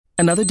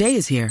Another day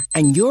is here,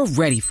 and you're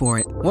ready for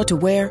it. What to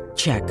wear?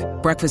 Check.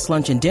 Breakfast,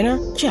 lunch, and dinner?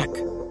 Check.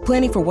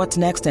 Planning for what's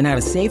next and how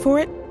to save for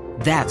it?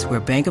 That's where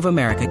Bank of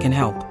America can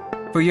help.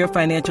 For your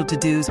financial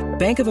to-dos,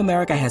 Bank of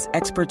America has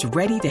experts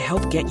ready to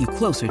help get you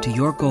closer to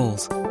your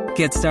goals.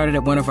 Get started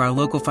at one of our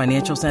local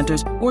financial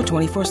centers or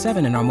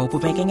 24/7 in our mobile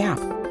banking app.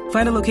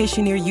 Find a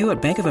location near you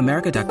at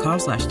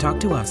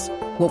bankofamerica.com/talktous.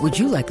 What would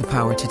you like the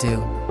power to do?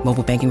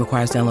 Mobile banking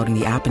requires downloading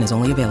the app and is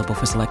only available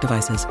for select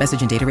devices. Message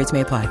and data rates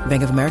may apply.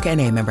 Bank of America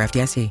N.A., member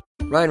FDIC.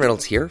 Ryan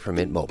Reynolds here from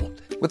Mint Mobile.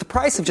 With the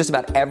price of just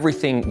about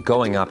everything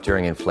going up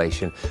during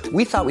inflation,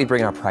 we thought we'd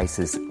bring our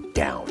prices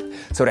down.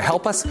 So to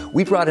help us,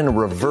 we brought in a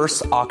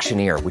reverse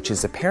auctioneer, which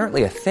is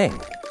apparently a thing.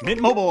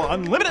 Mint Mobile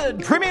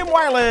Unlimited Premium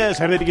Wireless.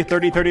 How to get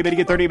 30, 30, bit to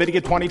get 30, bit to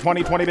get 20,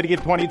 20, 20, bit to get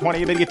 20,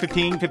 20, bit to get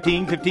 15,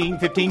 15, 15,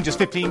 15, just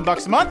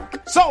 $15 a month?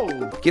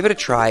 Sold! Give it a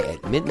try at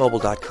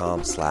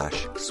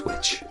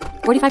mintmobile.com/switch.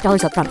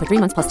 $45 up front for 3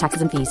 months plus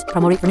taxes and fees.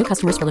 Promo rate for new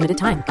customers for limited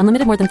time.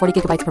 Unlimited more than 40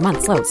 gigabytes per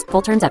month. Slows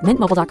full terms at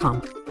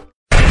mintmobile.com.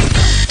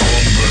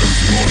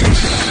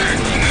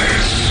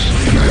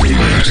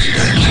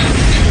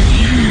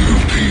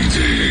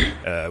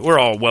 We're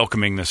all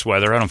welcoming this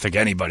weather. I don't think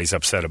anybody's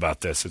upset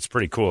about this. It's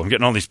pretty cool. I'm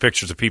getting all these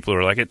pictures of people who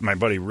are like it. My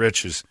buddy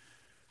Rich has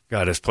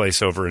got his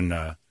place over in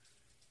the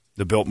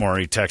Biltmore.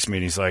 He texts me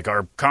and he's like,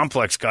 our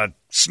complex got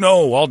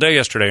snow all day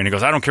yesterday. And he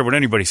goes, I don't care what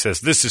anybody says.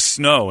 This is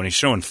snow. And he's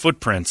showing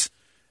footprints.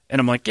 And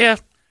I'm like, yeah,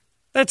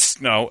 that's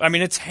snow. I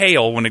mean, it's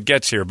hail when it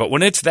gets here. But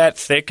when it's that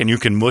thick and you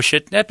can mush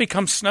it, that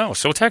becomes snow.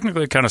 So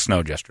technically it kind of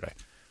snowed yesterday.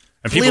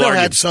 And people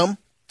had some,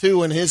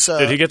 too, in his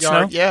Did he get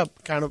yard. snow? Yeah,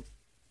 kind of.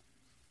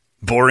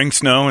 Boring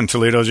snow in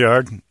Toledo's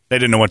yard? They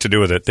didn't know what to do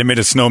with it. They made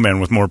a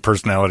snowman with more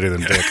personality than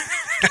Dick.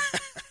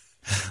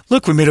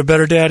 Look, we made a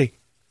better daddy.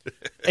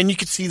 And you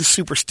could see the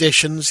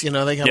superstitions. You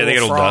know, they got a they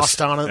little get frost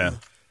dust on it. Yeah.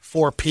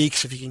 4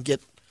 peaks if you can get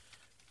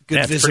good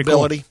it's pretty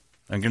visibility. Cool.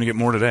 I'm going to get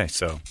more today.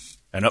 So,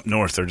 and up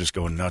north, they're just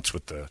going nuts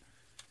with the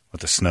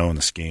snow and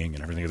the skiing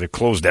and everything. They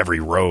closed every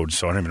road,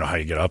 so I don't even know how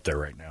you get up there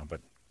right now.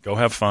 But go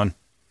have fun.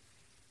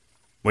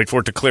 Wait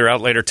for it to clear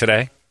out later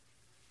today.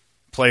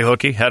 Play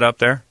hooky. Head up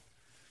there.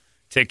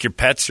 Take your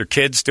pets, your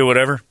kids, do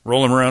whatever.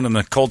 Roll them around in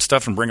the cold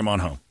stuff and bring them on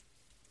home.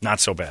 Not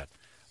so bad.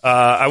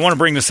 I want to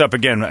bring this up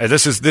again.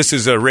 This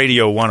is a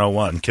Radio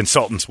 101.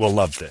 Consultants will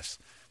love this.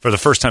 For the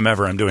first time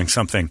ever, I'm doing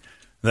something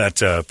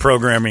that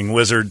programming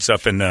wizards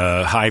up in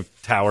high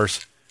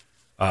towers,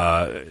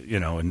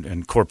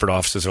 and corporate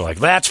offices are like,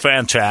 that's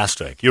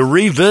fantastic. You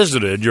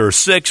revisited your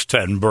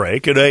 6:10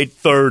 break at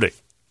 8:30.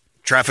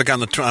 Traffic on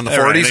the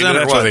 40s then?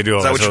 That's what they do.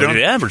 Is that what you're doing?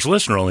 The average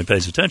listener only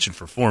pays attention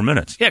for 4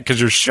 minutes. Yeah, because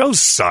your show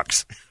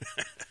sucks.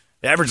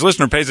 The average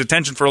listener pays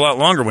attention for a lot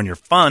longer when you're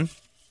fun.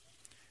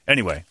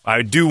 Anyway,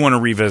 I do want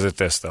to revisit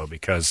this, though,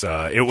 because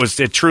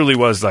it truly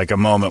was like a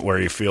moment where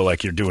you feel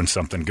like you're doing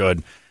something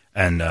good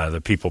and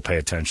the people pay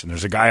attention.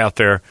 There's a guy out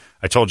there.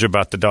 I told you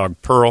about the dog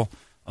Pearl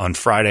on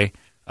Friday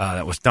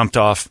that was dumped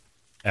off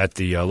at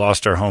the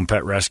Lost Our Home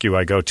Pet Rescue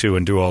I go to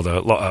and do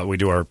all we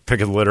do our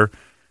pick of the litter.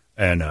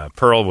 And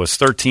Pearl was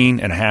 13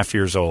 and a half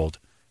years old.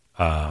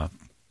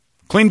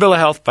 Clean bill of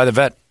health by the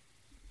vet.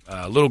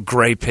 Little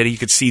gray pitty. You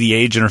could see the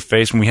age in her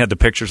face when we had the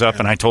pictures up.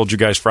 And I told you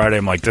guys Friday,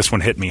 I'm like, this one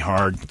hit me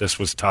hard. This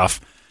was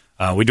tough.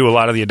 We do a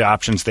lot of the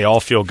adoptions. They all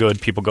feel good.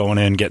 People going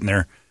in,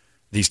 getting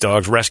these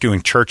dogs.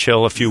 Rescuing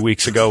Churchill a few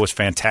weeks ago was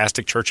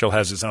fantastic. Churchill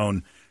has his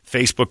own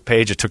Facebook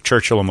page. It took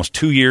Churchill almost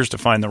 2 years to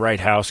find the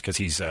right house because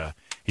he's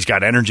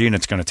got energy and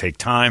it's going to take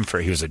time.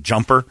 He was a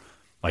jumper.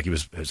 Like he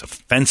was a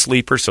fence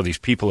leaper, so these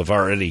people have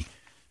already –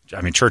 I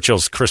mean,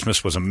 Churchill's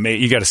Christmas was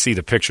amazing. You got to see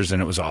the pictures, and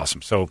it was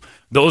awesome. So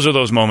those are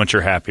those moments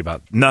you're happy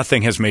about.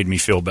 Nothing has made me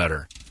feel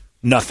better.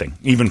 Nothing,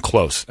 even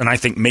close. And I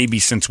think maybe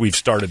since we've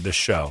started this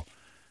show,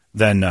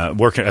 then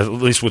working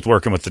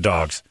with the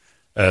dogs,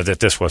 that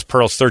this was.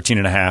 Pearl's 13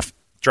 and a half,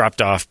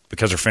 dropped off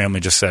because her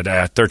family just said,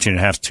 13 and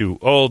a half is too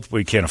old.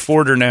 We can't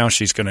afford her now.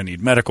 She's going to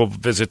need medical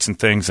visits and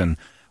things, and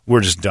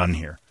we're just done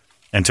here.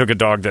 And took a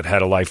dog that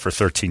had a life for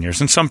 13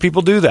 years. And some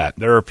people do that.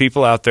 There are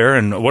people out there,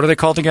 and what are they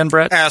called again,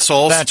 Brett?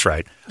 Assholes. That's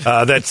right.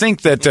 That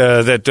think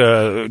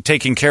that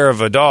taking care of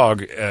a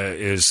dog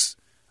is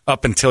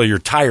up until you're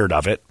tired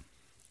of it,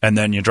 and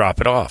then you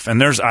drop it off.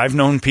 And I've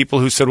known people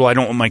who said, well, I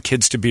don't want my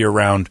kids to be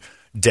around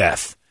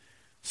death.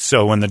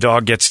 So when the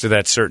dog gets to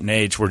that certain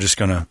age, we're just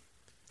going to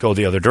go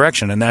the other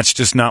direction. And that's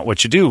just not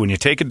what you do. When you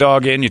take a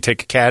dog in, you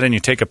take a cat in, you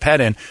take a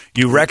pet in,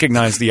 you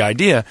recognize the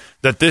idea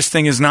that this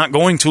thing is not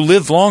going to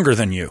live longer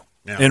than you.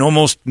 Yeah. In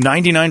almost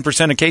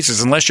 99% of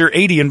cases, unless you're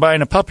 80 and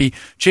buying a puppy,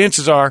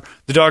 chances are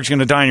the dog's going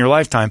to die in your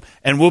lifetime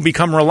and will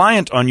become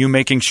reliant on you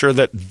making sure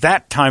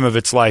that time of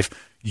its life,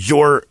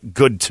 you're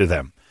good to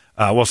them.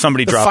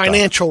 Somebody dropped off.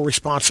 Financial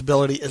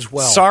responsibility as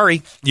well.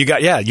 Sorry. You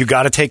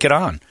got to take it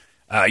on.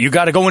 You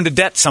got to go into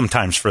debt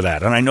sometimes for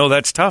that. And I know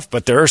that's tough,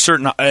 but there are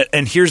certain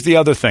and here's the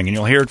other thing, and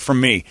you'll hear it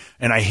from me,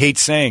 and I hate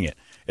saying it.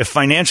 If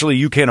financially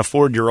you can't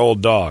afford your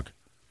old dog,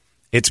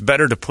 it's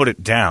better to put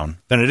it down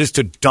than it is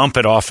to dump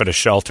it off at a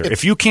shelter.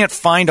 If you can't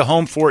find a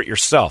home for it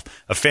yourself,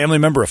 a family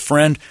member, a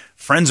friend,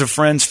 friends of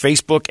friends,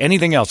 Facebook,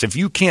 anything else, if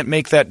you can't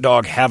make that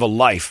dog have a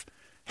life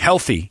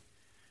healthy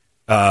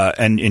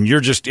and you're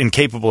just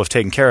incapable of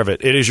taking care of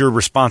it, it is your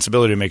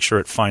responsibility to make sure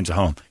it finds a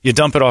home. You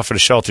dump it off at a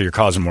shelter, you're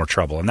causing more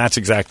trouble, and that's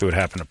exactly what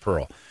happened to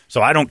Pearl.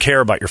 So I don't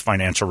care about your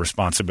financial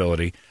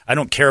responsibility. I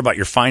don't care about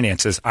your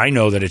finances. I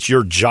know that it's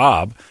your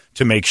job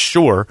to make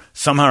sure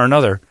somehow or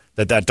another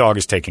that dog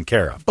is taken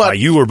care of by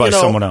you or by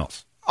someone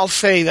else. I'll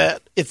say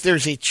that if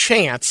there's a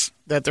chance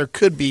that there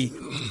could be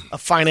a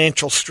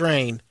financial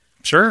strain,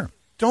 sure,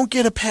 don't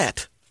get a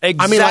pet.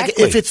 Exactly. I mean, like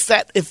if it's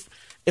that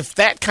if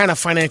that kind of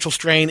financial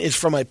strain is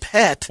from a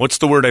pet. What's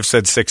the word I've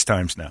said 6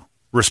 times now?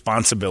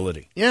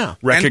 Responsibility. Yeah.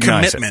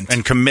 Recognize and commitment. It.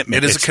 And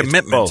commitment. It is a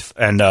commitment. It's both.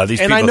 And these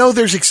and people, I know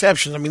there's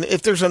exceptions. I mean,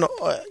 if there's an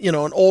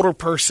older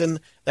person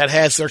that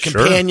has their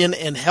companion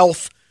and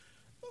health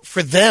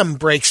for them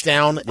breaks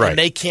down and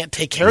they can't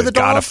take care of the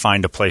dog, got to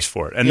find a place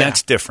for it, and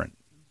that's different.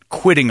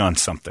 Quitting on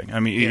something. I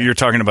mean, you're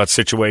talking about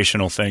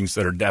situational things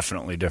that are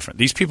definitely different.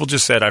 These people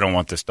just said, "I don't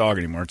want this dog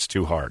anymore. It's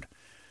too hard."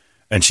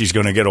 And she's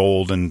going to get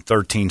old, and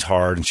 13's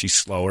hard, and she's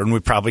slower. And we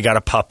probably got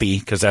a puppy,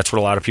 because that's what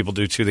a lot of people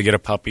do, too. They get a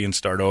puppy and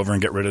start over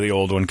and get rid of the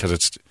old one, because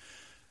it's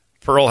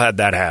 – Pearl had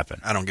that happen.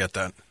 I don't get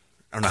that.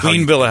 I don't know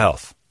Clean bill of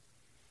health.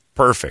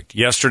 Perfect.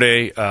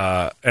 Yesterday,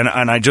 and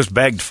I just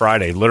begged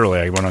Friday. Literally,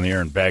 I went on the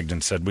air and begged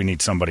and said, we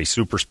need somebody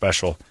super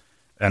special.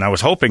 And I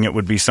was hoping it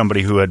would be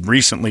somebody who had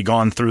recently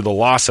gone through the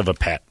loss of a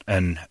pet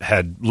and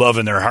had love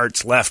in their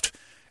hearts left,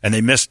 and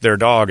they missed their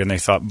dog, and they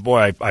thought,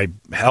 boy, I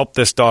helped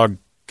this dog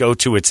go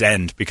to its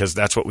end, because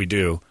that's what we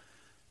do,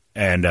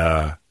 and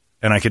I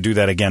could do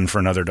that again for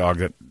another dog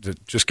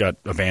that just got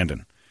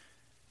abandoned.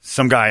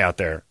 Some guy out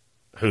there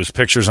whose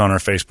picture's on our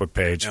Facebook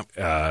page,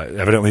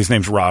 evidently his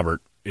name's Robert,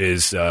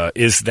 is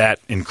that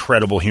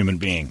incredible human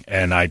being.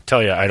 And I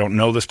tell you, I don't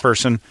know this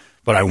person,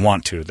 but I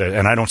want to,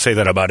 and I don't say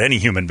that about any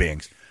human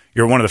beings.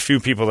 You're one of the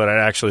few people that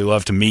I'd actually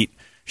love to meet,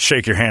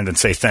 shake your hand, and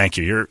say thank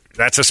you.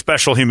 That's a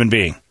special human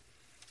being.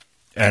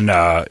 And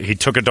he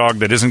took a dog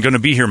that isn't going to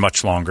be here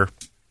much longer,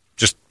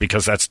 just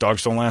because that's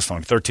dogs don't last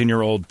long.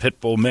 13-year-old pit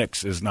bull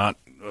mix is not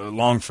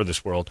long for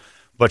this world,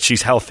 but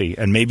she's healthy,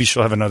 and maybe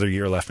she'll have another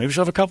year left. Maybe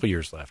she'll have a couple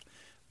years left,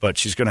 but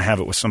she's going to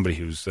have it with somebody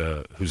who's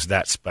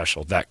that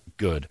special, that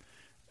good,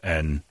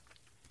 and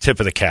tip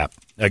of the cap.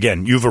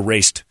 Again,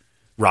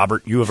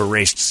 Robert, you have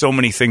erased so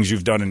many things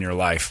you've done in your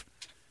life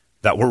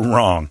that were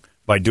wrong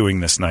by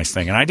doing this nice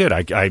thing. And I did.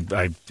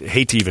 I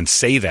hate to even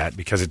say that,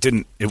 because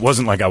it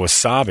wasn't like I was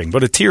sobbing,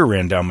 but a tear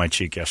ran down my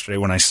cheek yesterday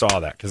when I saw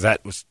that, because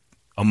that was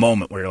a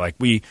moment where you're like,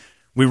 we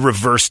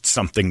reversed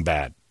something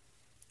bad.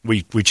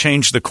 We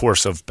changed the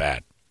course of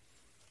bad.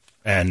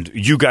 And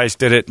you guys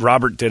did it.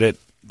 Robert did it.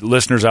 The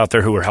listeners out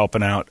there who were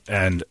helping out.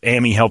 And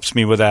Amy helps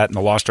me with that. And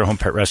the Lost Our Home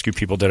Pet Rescue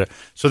people did it.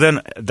 So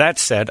then, that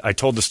said, I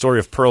told the story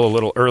of Pearl a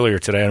little earlier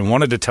today, and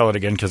wanted to tell it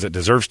again because it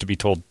deserves to be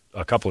told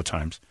a couple of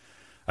times.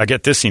 I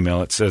get this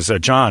email. It says,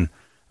 John,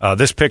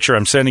 this picture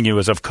I'm sending you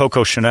is of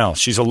Coco Chanel.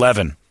 She's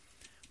 11.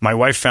 My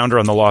wife found her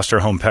on the Lost Our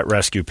Home Pet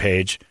Rescue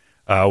page.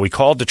 We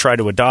called to try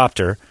to adopt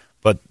her,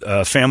 but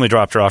family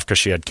dropped her off because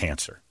she had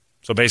cancer.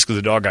 So basically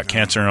the dog got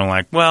cancer, and I'm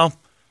like, well,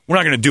 we're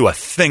not going to do a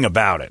thing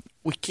about it.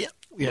 We can't.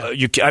 Yeah.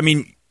 I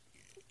mean,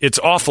 it's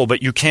awful,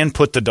 but you can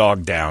put the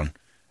dog down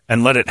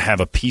and let it have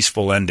a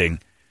peaceful ending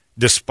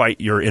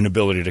despite your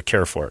inability to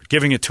care for it.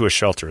 Giving it to a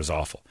shelter is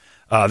awful.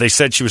 They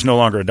said she was no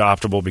longer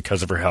adoptable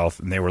because of her health,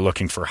 and they were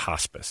looking for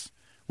hospice.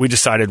 We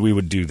decided we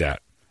would do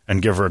that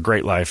and give her a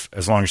great life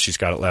as long as she's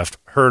got it left.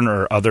 Her and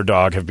her other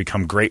dog have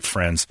become great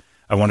friends.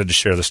 I wanted to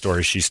share the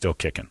story. She's still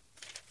kicking.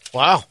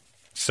 Wow.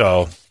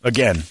 So,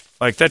 again,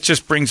 like that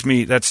just brings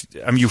me,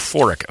 I'm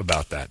euphoric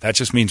about that. That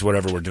just means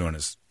whatever we're doing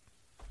is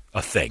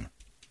a thing.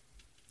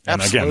 And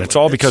Absolutely. again, it's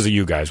all because of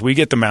you guys. We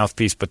get the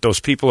mouthpiece, but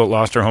those people at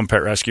Lost Our Home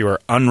Pet Rescue are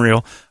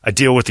unreal. I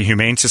deal with the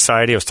Humane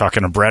Society. I was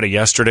talking to Bretta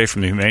yesterday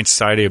from the Humane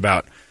Society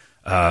about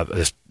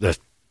the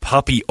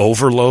puppy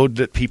overload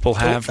that people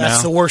have now.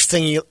 That's the worst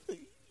thing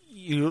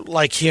you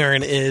like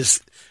hearing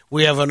is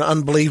we have an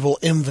unbelievable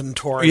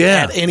inventory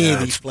at any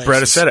of these places.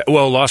 Bretta said it.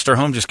 Well, Lost Our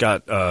Home just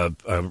got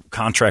a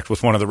contract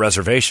with one of the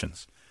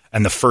reservations,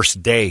 and the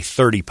first day,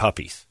 30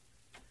 puppies.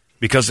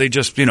 Because they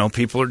just,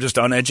 people are just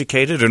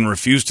uneducated and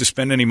refuse to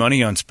spend any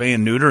money on spay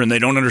and neuter, and they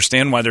don't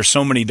understand why there's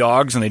so many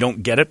dogs, and they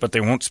don't get it, but they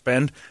won't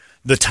spend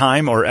the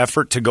time or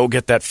effort to go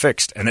get that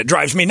fixed. And it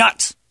drives me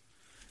nuts.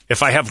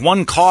 If I have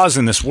one cause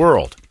in this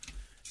world,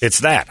 it's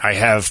that. I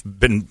have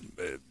been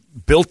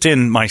built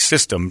in my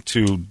system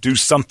to do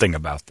something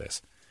about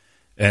this.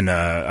 And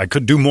I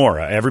could do more.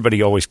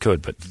 Everybody always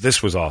could, but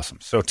this was awesome.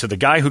 So to the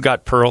guy who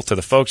got Pearl, to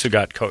the folks who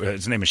got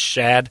his name is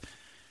Shad,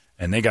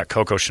 and they got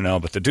Coco Chanel,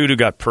 but the dude who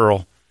got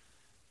Pearl,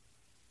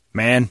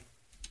 man,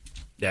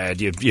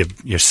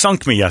 you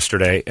sunk me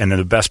yesterday and in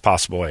the best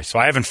possible way. So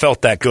I haven't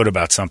felt that good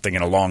about something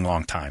in a long,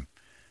 long time.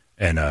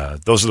 And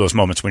those are those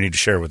moments we need to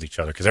share with each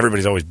other because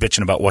everybody's always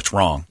bitching about what's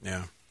wrong.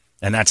 Yeah.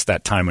 And that's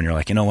that time when you're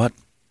like, you know what?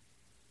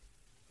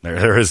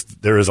 There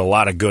is a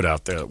lot of good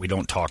out there that we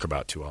don't talk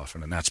about too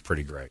often, and that's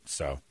pretty great.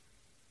 So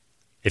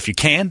if you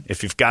can,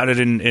 if you've got it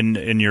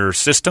in your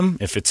system,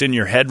 if it's in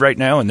your head right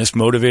now and this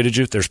motivated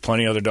you, there's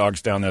plenty of other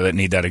dogs down there that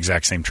need that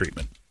exact same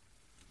treatment.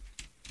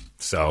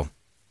 So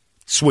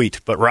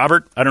Sweet. But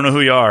Robert, I don't know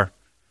who you are,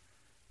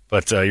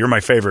 but you're my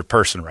favorite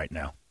person right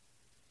now.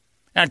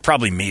 I'd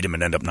probably meet him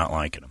and end up not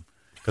liking him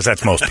because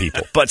that's most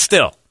people. But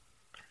still,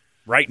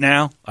 right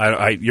now,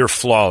 you're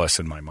flawless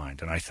in my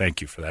mind, and I thank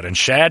you for that. And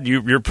Shad,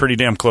 you're pretty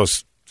damn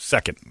close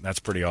second. That's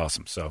pretty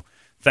awesome. So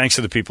thanks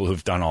to the people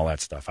who've done all that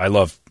stuff. I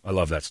love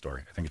that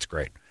story. I think it's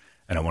great,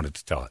 and I wanted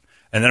to tell it.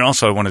 And then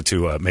also I wanted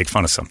to make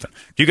fun of something.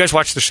 Do you guys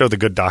watch the show The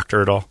Good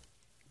Doctor at all?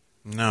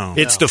 No.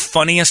 It's the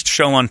funniest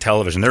show on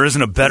television. There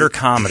isn't a better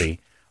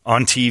comedy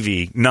on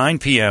TV, 9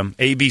 p.m.,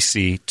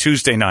 ABC,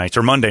 Tuesday nights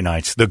or Monday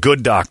nights, The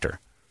Good Doctor.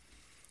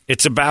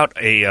 It's about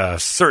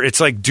it's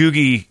like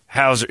Doogie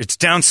Howser. It's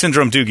Down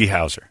syndrome Doogie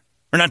Howser.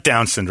 Or not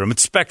Down syndrome.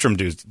 It's spectrum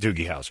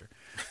Doogie Howser.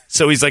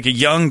 So he's like a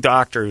young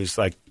doctor who's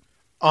like...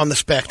 on the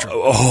spectrum.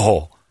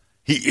 Oh,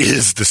 he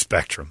is the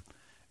spectrum.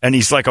 And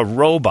he's like a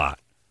robot.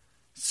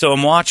 So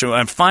I'm watching,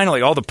 and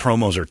finally all the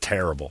promos are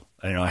terrible.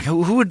 And you're like,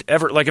 who would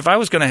ever... Like if I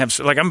was going to have...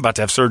 Like I'm about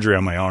to have surgery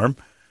on my arm.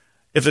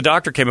 If the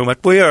doctor came in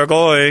like, we are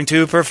going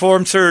to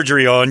perform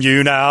surgery on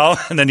you now,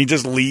 and then he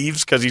just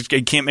leaves because he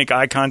can't make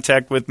eye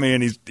contact with me,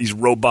 and he's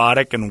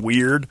robotic and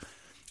weird,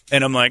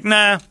 and I'm like,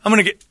 nah, I'm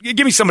going to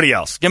give me somebody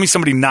else. Give me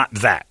somebody not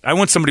that. I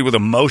want somebody with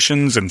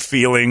emotions and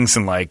feelings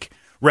and like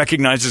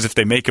recognizes if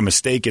they make a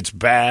mistake, it's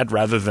bad,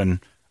 rather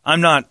than I'm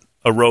not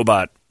a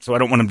robot, so I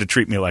don't want him to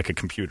treat me like a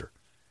computer.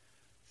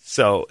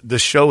 So the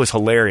show is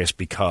hilarious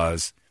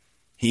because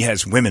he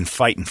has women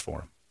fighting for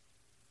him.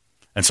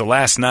 And so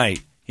last night,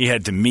 he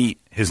had to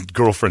meet his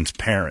girlfriend's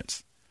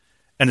parents.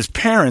 And his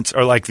parents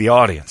are like the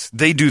audience.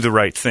 They do the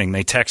right thing.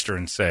 They text her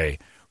and say,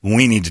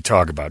 we need to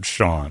talk about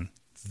Sean.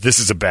 This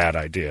is a bad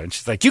idea. And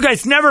she's like, you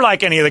guys never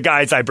like any of the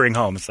guys I bring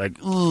home. It's like,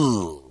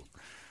 ooh.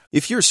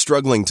 If you're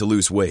struggling to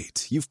lose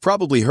weight, you've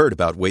probably heard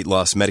about weight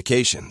loss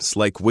medications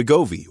like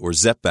Wegovy or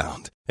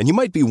Zepbound. And you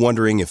might be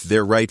wondering if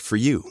they're right for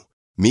you.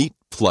 Meet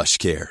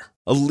PlushCare,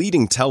 a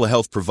leading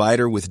telehealth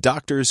provider with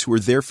doctors who are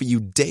there for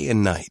you day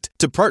and night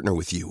to partner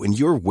with you in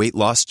your weight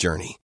loss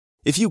journey.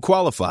 If you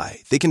qualify,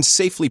 they can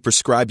safely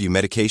prescribe you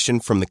medication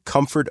from the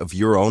comfort of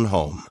your own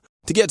home.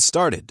 To get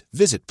started,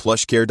 visit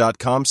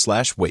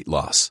plushcare.com/weight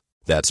loss.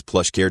 That's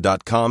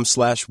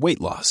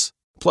plushcare.com/weight loss.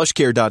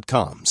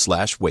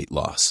 plushcare.com/weight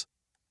loss.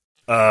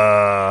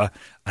 I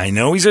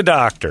know he's a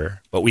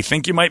doctor, but we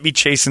think you might be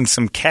chasing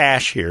some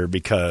cash here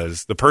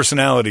because the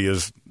personality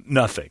is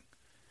nothing.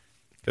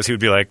 Because he would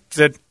be like,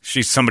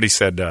 somebody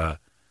said,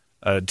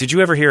 did you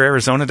ever hear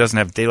Arizona doesn't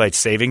have daylight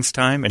savings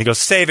time? And he goes,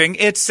 saving,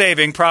 it's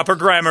saving, proper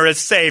grammar is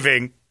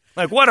saving.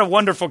 Like, what a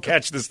wonderful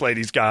catch this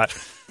lady's got.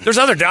 There's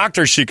other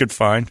doctors she could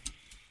find,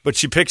 but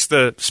she picks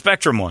the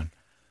Spectrum one.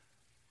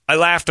 I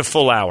laughed a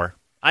full hour.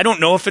 I don't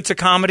know if it's a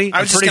comedy.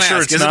 I'm pretty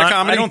sure it's not. Is it a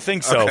comedy? I don't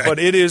think so, but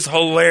it is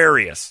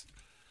hilarious.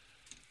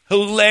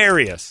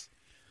 Hilarious.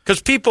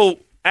 Because people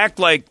act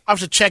like... I'll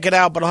have to check it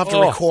out, but I'll have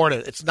to record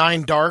it. It's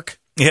 9 dark.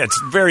 Yeah,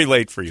 it's very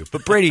late for you.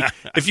 But Brady,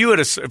 if you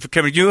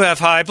have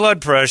high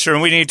blood pressure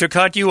and we need to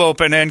cut you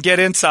open and get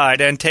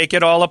inside and take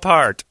it all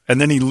apart,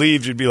 and then he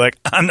leaves, you'd be like,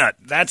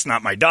 that's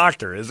not my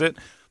doctor, is it?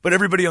 But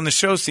everybody on the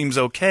show seems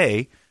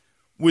okay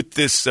with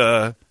this,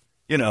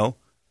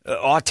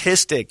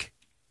 autistic,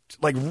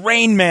 like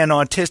Rain Man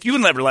autistic. You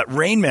wouldn't ever let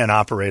Rain Man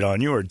operate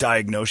on you or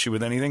diagnose you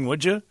with anything,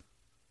 would you?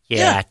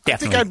 Yeah, definitely. I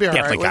think I'd be all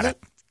right with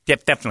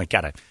it. Definitely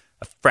got a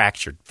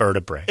fractured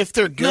vertebrae. If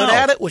they're good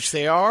at it, which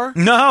they are.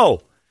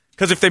 No.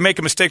 Because if they make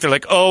a mistake, they're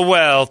like, oh,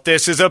 well,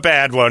 this is a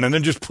bad one, and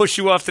then just push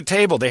you off the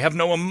table. They have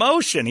no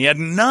emotion. He had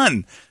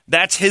none.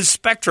 That's his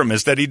spectrum,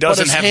 is that he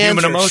doesn't have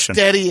human emotion.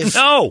 Steady as...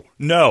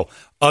 No.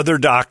 Other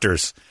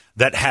doctors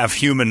that have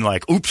human,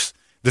 like, oops,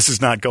 this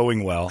is not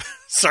going well.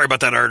 Sorry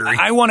about that artery.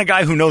 I want a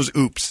guy who knows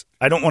oops.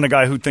 I don't want a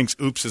guy who thinks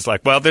oops is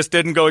like, well, this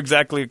didn't go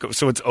exactly,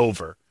 so it's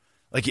over.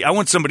 Like, I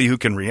want somebody who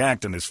can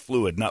react and is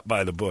fluid, not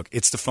by the book.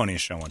 It's the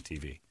funniest show on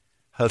TV.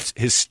 It's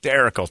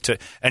hysterical.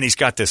 And he's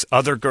got this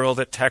other girl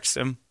that texts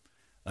him.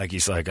 Like,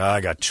 he's like,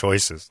 I got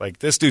choices. Like,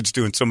 this dude's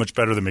doing so much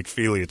better than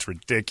McFeely. It's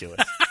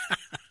ridiculous.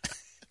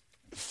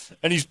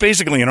 And he's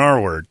basically an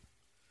R-word.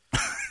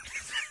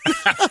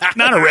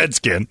 Not a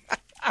redskin.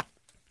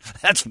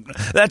 That's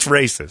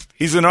racist.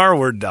 He's an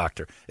R-word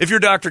doctor. If your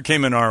doctor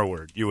came in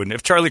R-word, you wouldn't.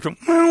 If Charlie came,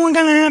 well, we're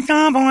going to have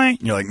to boy.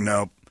 You're like,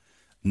 nope.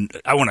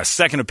 I want a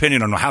second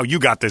opinion on how you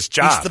got this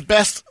job. He's the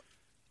best.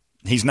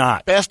 He's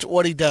not. Best at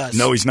what he does.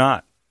 No, he's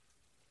not.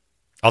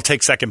 I'll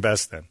take second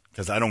best then,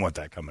 because I don't want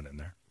that coming in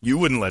there. You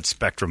wouldn't let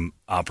Spectrum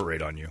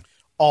operate on you.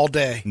 All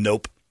day.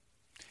 Nope.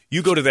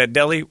 You go to that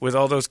deli with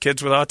all those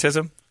kids with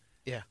autism?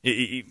 Yeah.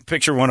 You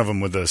picture one of them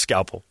with a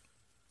scalpel.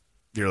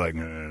 You're like,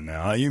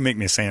 no, you make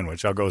me a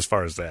sandwich. I'll go as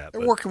far as that.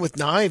 They're working with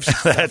knives.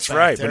 That's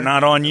right, but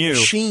not on you.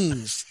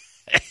 Machines.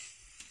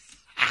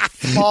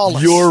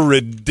 Flawless. You're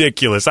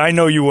ridiculous. I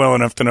know you well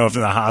enough to know if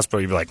in the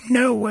hospital you'd be like,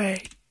 no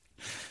way.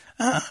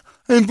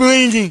 I'm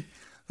Brady.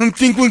 I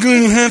think we're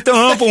going to have to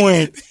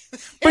operate.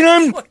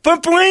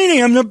 But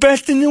Brady, I'm the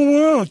best in the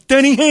world.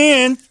 Steady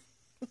hand.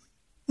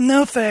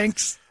 No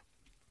thanks.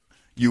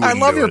 I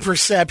love your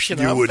perception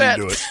of that. You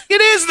wouldn't do it.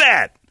 It is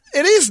that.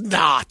 It is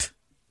not.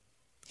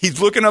 He's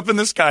looking up in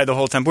the sky the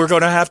whole time. We're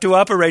going to have to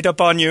operate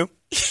upon you.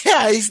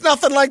 Yeah, he's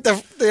nothing like the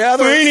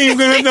other. We ain't even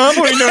going to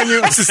operate on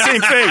you. It's the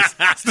same face.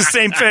 It's the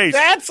same face.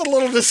 That's a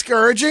little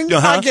discouraging.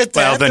 Uh-huh. I get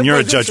that. Well, then you're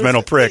a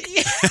judgmental prick.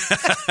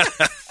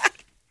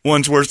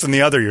 One's worse than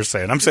the other, you're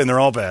saying. I'm saying they're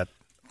all bad.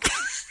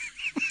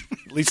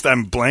 At least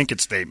I'm blanket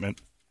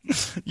statement.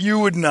 You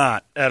would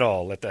not at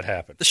all let that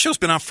happen. The show's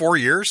been on 4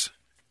 years?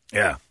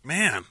 Yeah.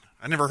 Man,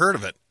 I never heard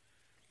of it.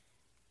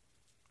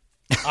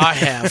 I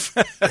have.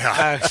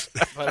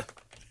 But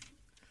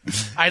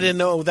I didn't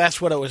know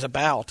that's what it was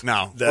about.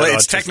 No. Well,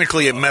 it's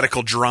technically a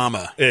medical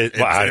drama in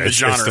the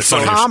genre. It's the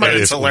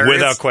funniest, It's hilarious.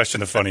 without question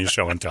the funniest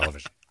show on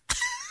television.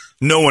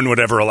 No one would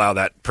ever allow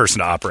that person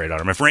to operate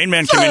on him. If Rain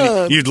Man came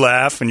in, you'd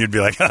laugh and you'd be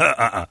like,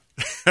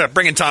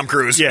 Bring in Tom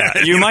Cruise.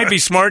 Yeah, you might be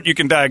smart. You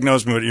can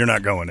diagnose me, but you're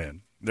not going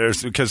in.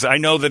 Because I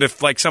know that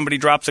if like somebody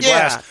drops a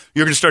glass,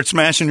 you're going to start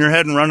smashing your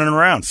head and running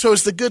around. So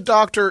is the good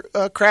doctor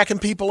cracking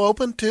people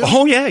open too?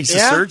 Oh yeah, he's a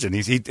surgeon.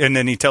 And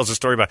then he tells a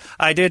story about,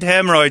 I did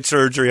hemorrhoid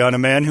surgery on a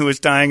man who was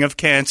dying of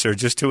cancer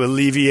just to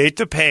alleviate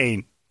the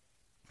pain.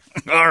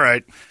 All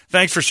right,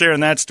 thanks for sharing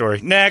that story.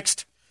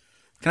 Next,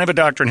 can I have a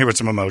doctor in here with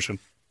some emotion?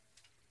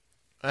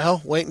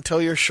 Well, wait until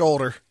your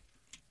shoulder.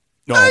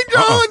 No,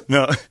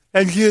 no.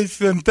 And he's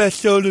the best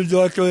shoulder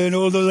doctor in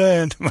all the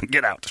land.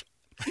 Get out.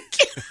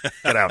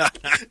 Get out.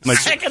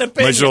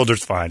 My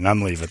shoulder's fine.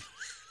 I'm leaving.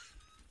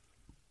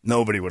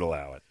 Nobody would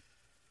allow it.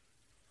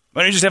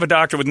 Why don't you just have a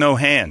doctor with no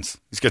hands?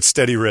 He's got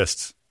steady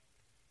wrists.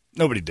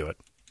 Nobody do it.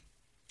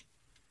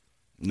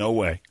 No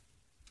way.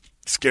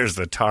 It scares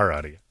the tar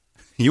out of you.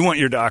 You want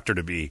your doctor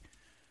to be,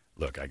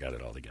 look, I got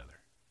it all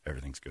together.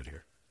 Everything's good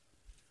here.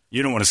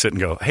 You don't want to sit and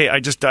go, hey, I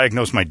just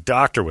diagnosed my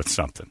doctor with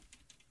something.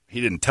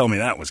 He didn't tell me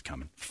that was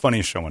coming.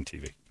 Funniest show on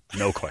TV.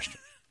 No question.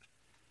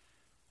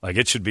 Like,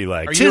 it should be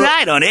like,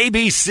 tonight on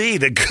ABC,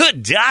 the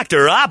good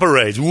doctor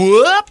operates.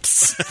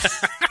 Whoops.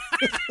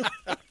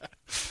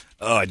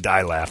 Oh, I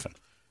die laughing.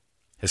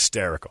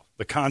 Hysterical.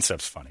 The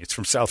concept's funny. It's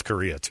from South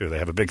Korea, too. They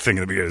have a big thing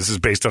in the beginning. This is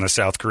based on a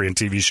South Korean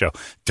TV show.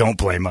 Don't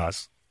blame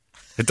us.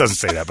 It doesn't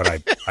say that, but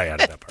I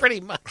added that part. Pretty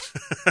much.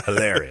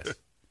 Hilarious.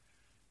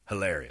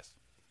 Hilarious.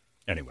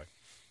 Anyway,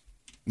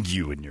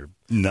 you and your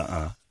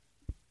nuh-uh.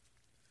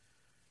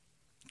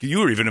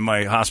 You were even in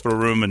my hospital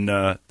room, and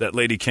that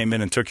lady came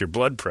in and took your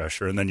blood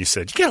pressure, and then you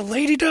said, you got a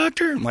lady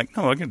doctor? I'm like,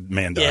 no, I got a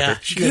man doctor. Yeah,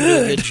 she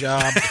did a good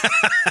job.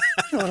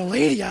 You let a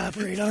lady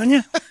operate on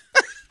you?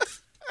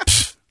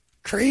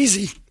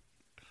 Crazy.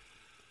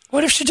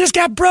 What if she just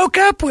got broke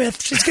up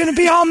with? She's going to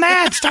be all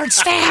mad, start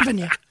stabbing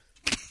you.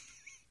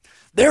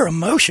 They're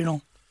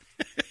emotional.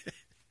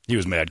 He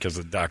was mad because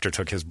the doctor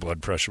took his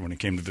blood pressure when he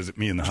came to visit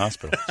me in the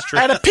hospital. It's true.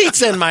 I had a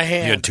pizza in my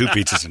hand. You had 2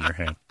 pizzas in your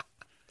hand.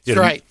 That's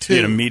right. You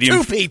had a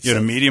medium. 2 pizzas. You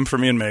had a medium for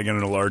me and Megan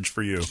and a large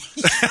for you.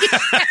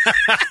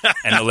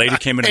 And the lady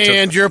came in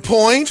and your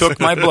point? Took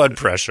my blood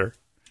pressure,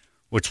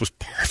 which was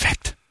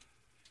perfect.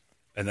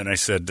 And then I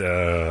said,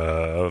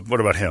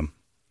 what about him?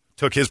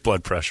 Took his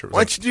blood pressure.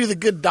 Why don't you do the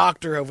good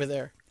doctor over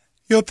there?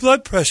 Your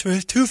blood pressure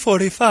is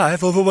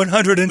 245 over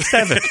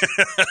 107.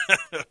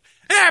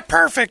 Yeah,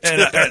 perfect.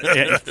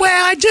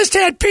 Well, I just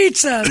had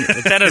pizza.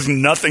 That has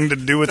nothing to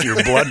do with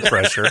your blood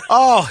pressure.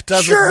 Oh, it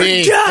does sure with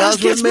me. It does.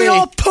 Gets me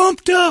all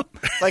pumped up.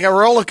 Like a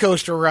roller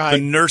coaster ride.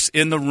 The nurse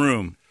in the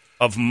room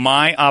of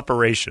my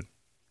operation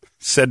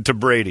said to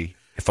Brady,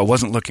 if I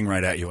wasn't looking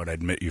right at you, I'd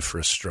admit you for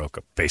a stroke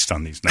based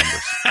on these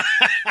numbers.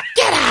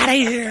 Get out of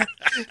here.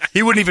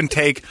 He wouldn't even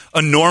take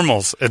a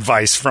normal's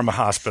advice from a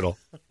hospital,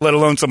 let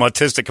alone some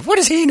autistic. What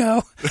does he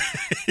know?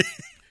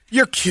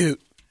 You're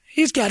cute.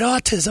 He's got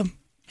autism.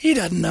 He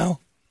doesn't know.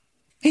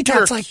 He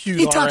talks like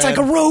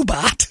a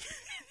robot.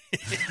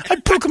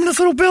 I'd poke him in his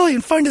little belly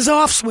and find his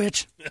off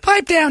switch.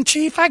 Pipe down,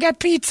 Chief. I got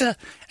pizza.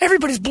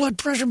 Everybody's blood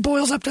pressure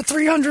boils up to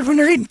 300 when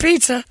they're eating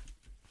pizza.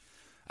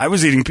 I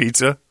was eating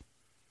pizza,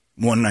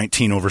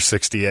 119 over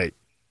 68.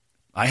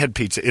 I had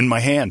pizza in my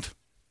hand.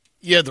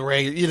 You had the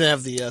regular. You didn't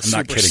have the I'm Super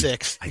not kidding.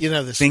 6. You didn't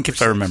have the I think Super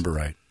if I remember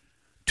right,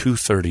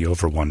 230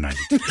 over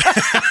 190.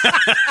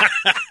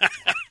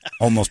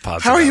 Almost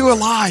positive. How are you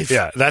alive?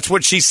 Yeah, that's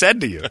what she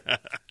said to you.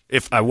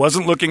 If I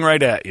wasn't looking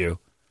right at you.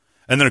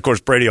 And then, of course,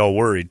 Brady, all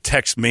worried,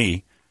 texts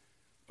me.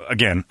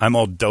 Again, I'm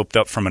all doped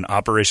up from an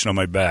operation on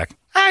my back.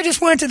 I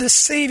just went to the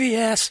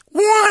CVS.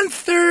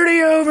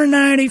 130 over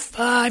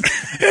 95.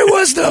 It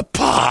was the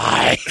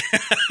pie.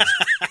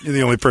 You're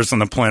the only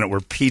person on the planet where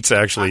pizza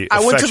actually I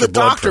went to affects your the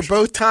blood doctor pressure.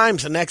 both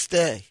times the next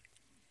day.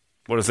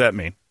 What does that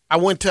mean?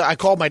 I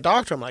called my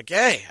doctor. I'm like,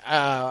 hey,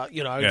 I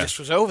just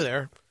was over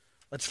there.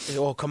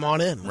 Come on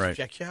in. Let's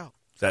check you out.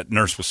 That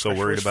nurse was so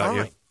worried about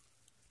you.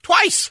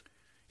 Twice.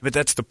 But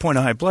that's the point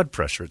of high blood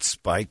pressure. It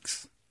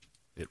spikes.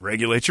 It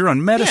regulates. You're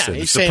on medicine.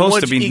 Yeah, it's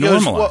supposed to be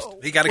normalized.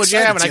 He got what'd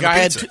excited. you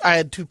have? I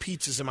had 2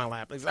 pizzas in my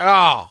lap. He's like,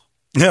 oh.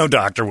 No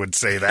doctor would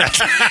say that.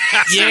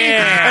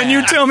 Yeah. And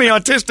you tell me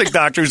autistic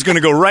doctor is going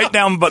to go right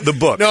down the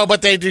book. No,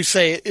 but they do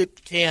say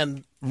it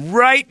can.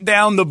 Right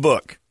down the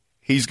book.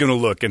 He's going to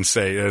look and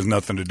say it has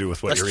nothing to do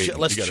with what you're eating.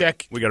 Let's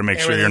check. We got to make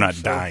sure you're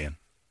not dying.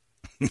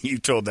 You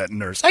told that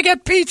nurse. I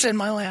got pizza in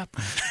my lap.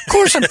 Of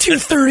course I'm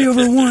 230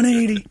 over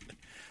 180.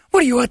 What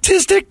are you,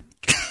 autistic?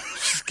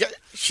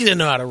 She didn't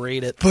know how to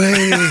read it.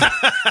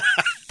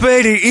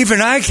 Brady, even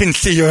I can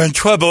see you're in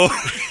trouble.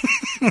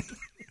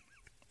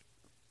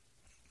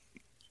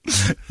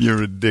 You're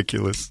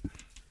ridiculous.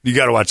 You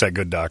got to watch that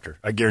Good Doctor.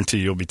 I guarantee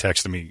you'll be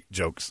texting me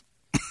jokes.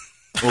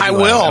 I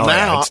will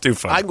now. It's too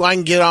funny. I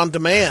can get on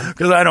demand.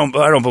 Because I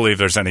don't believe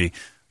there's any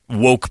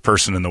woke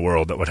person in the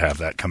world that would have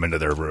that come into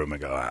their room and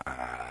go,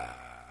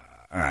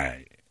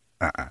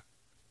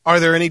 Are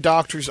there any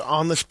doctors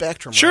on the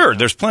spectrum? Sure, right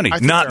there's plenty.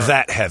 Not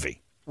that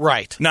heavy.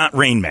 Right. Not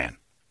Rain Man.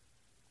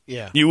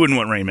 Yeah. You wouldn't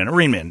want Rain Man.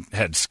 Rain Man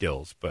had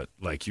skills, but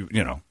like you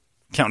know,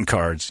 counting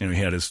cards, he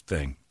had his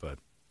thing, but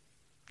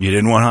you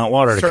didn't want hot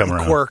water to come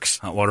around. Quirks.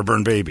 Hot water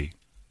burn baby.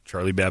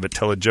 Charlie Babbitt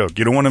tell a joke.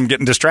 You don't want him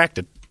getting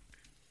distracted.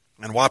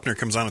 And Wapner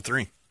comes on at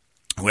 3.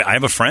 I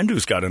have a friend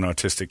who's got an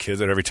autistic kid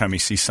that every time he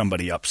sees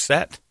somebody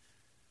upset,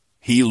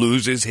 he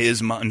loses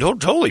his mind.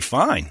 Totally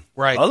fine.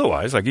 Right.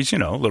 Otherwise, like he's, a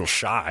little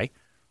shy.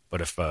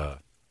 But if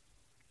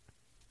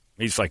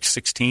he's like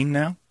 16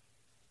 now,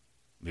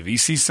 if he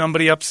sees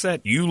somebody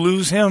upset, you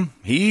lose him.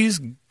 He's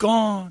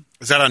gone.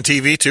 Is that on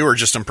TV too, or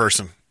just in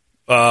person?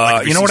 You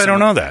know what? I don't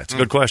know that. It's a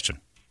good question.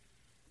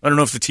 I don't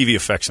know if the TV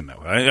affects him that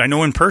way. I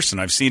know in person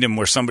I've seen him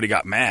where somebody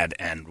got mad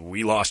and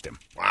we lost him.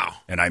 Wow.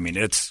 And I mean,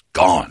 it's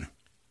gone.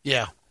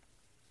 Yeah.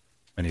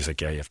 And he's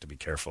like, yeah, you have to be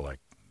careful, like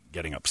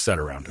getting upset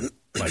around him.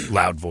 Like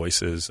loud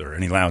voices or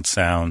any loud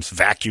sounds,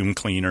 vacuum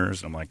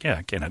cleaners. I'm like,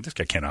 yeah, this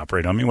guy can't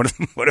operate on me. What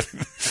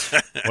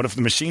if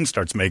the machine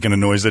starts making a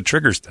noise that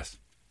triggers this?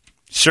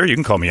 Sure, you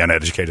can call me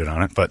uneducated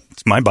on it, but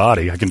it's my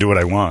body. I can do what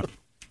I want.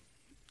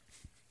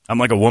 I'm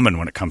like a woman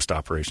when it comes to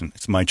operation.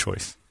 It's my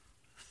choice.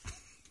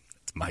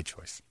 It's my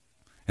choice.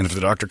 And if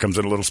the doctor comes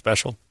in a little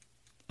special,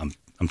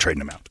 I'm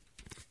trading him out.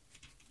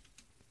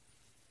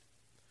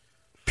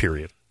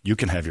 Period. You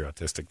can have your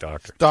autistic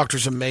doctor.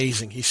 Doctor's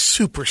amazing. He's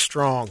super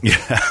strong. Yeah.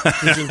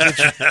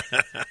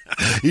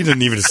 He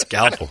didn't even a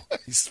scalpel.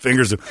 His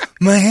fingers are,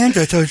 my hands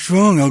are so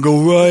strong, I'll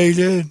go right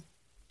in.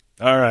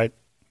 All right.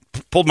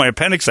 Pulled my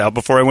appendix out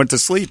before I went to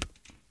sleep.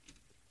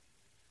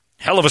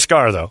 Hell of a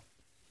scar, though.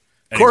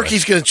 Anyway.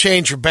 Corky's going to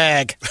change your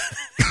bag.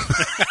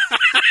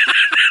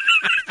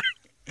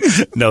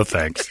 No,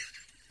 thanks.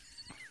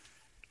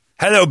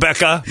 Hello,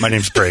 Becca. My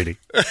name's Brady.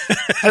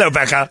 Hello,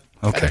 Becca.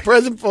 Okay. I have a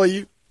present for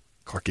you.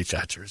 Corky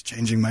Thatcher is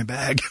changing my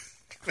bag.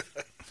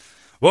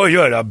 Well, you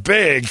had a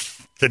big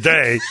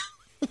today.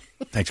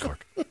 Thanks,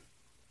 Cork.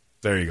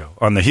 There you go.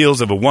 On the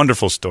heels of a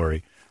wonderful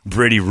story,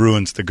 Brady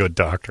ruins The Good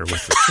Doctor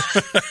with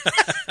the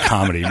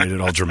comedy, made it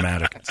all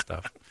dramatic and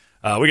stuff.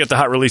 We got the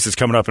hot releases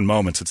coming up in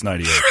moments. It's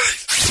 98.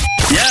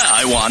 Yeah,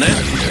 I want it.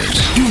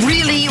 You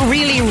really,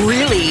 really,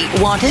 really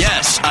want it?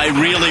 Yes, I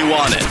really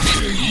want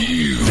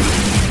it.